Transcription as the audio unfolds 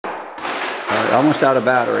almost out of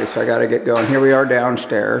battery, so I got to get going. Here we are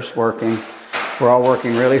downstairs working. We're all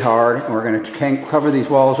working really hard, and we're going to cover these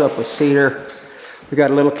walls up with cedar. We got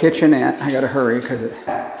a little kitchenette. I got to hurry because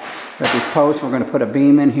got these posts. We're going to put a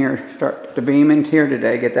beam in here, start the beam in here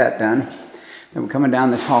today, get that done. Then we're coming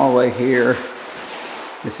down this hallway here.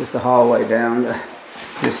 This is the hallway down.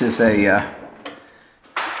 This is a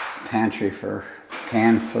pantry for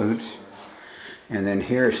canned foods. And then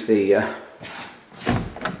here's the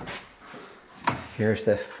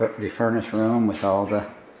furnace room with all the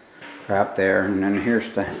crap there. And then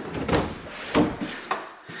here's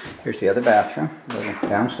the other bathroom, the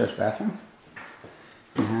downstairs bathroom.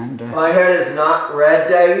 And my head is not red,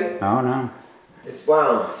 Dave. Oh no. It's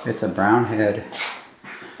brown. It's a brown head.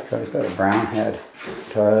 So it's got a brown head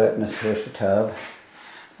toilet, and here's the tub.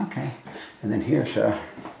 Okay. And then here's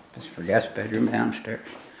just for guest bedroom downstairs.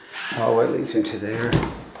 Hallway leads into there.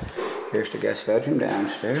 Here's the guest bedroom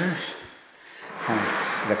downstairs. Kind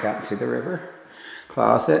of look out and see the river.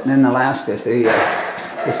 Closet, and then the last is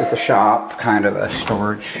this is a shop, kind of a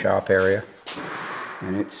storage shop area,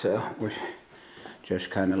 and it's we're just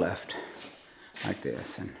kind of left like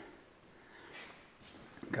this, and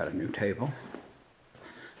got a new table.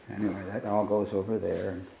 Anyway, that all goes over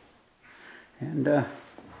there, and that's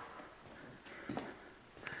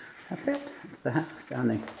it. It's the house down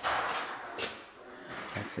there.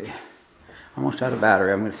 Let's see, almost out of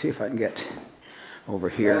battery. I'm going to see if I can get over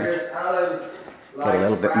here. Put a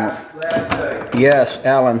little bit more. Yes,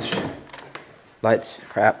 Allen's lights,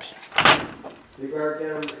 craps.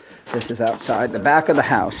 This is outside the back of the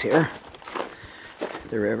house here.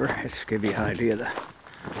 The river. Just to give you an idea of the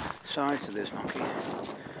size of this monkey.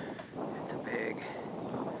 It's a big,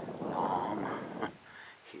 long,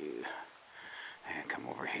 huge. And come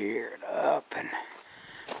over here and up and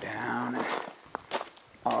down and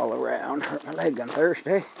all around. Hurt my leg on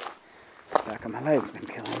Thursday. Back of my leg's been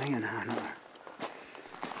killing me, and I know.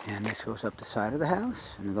 And this goes up the side of the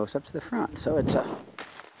house, and it goes up to the front. So it's a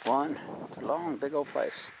long, big old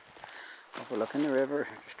place. Overlooking the river,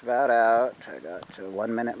 just about out. I got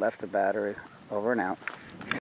 1 minute left of battery, over and out.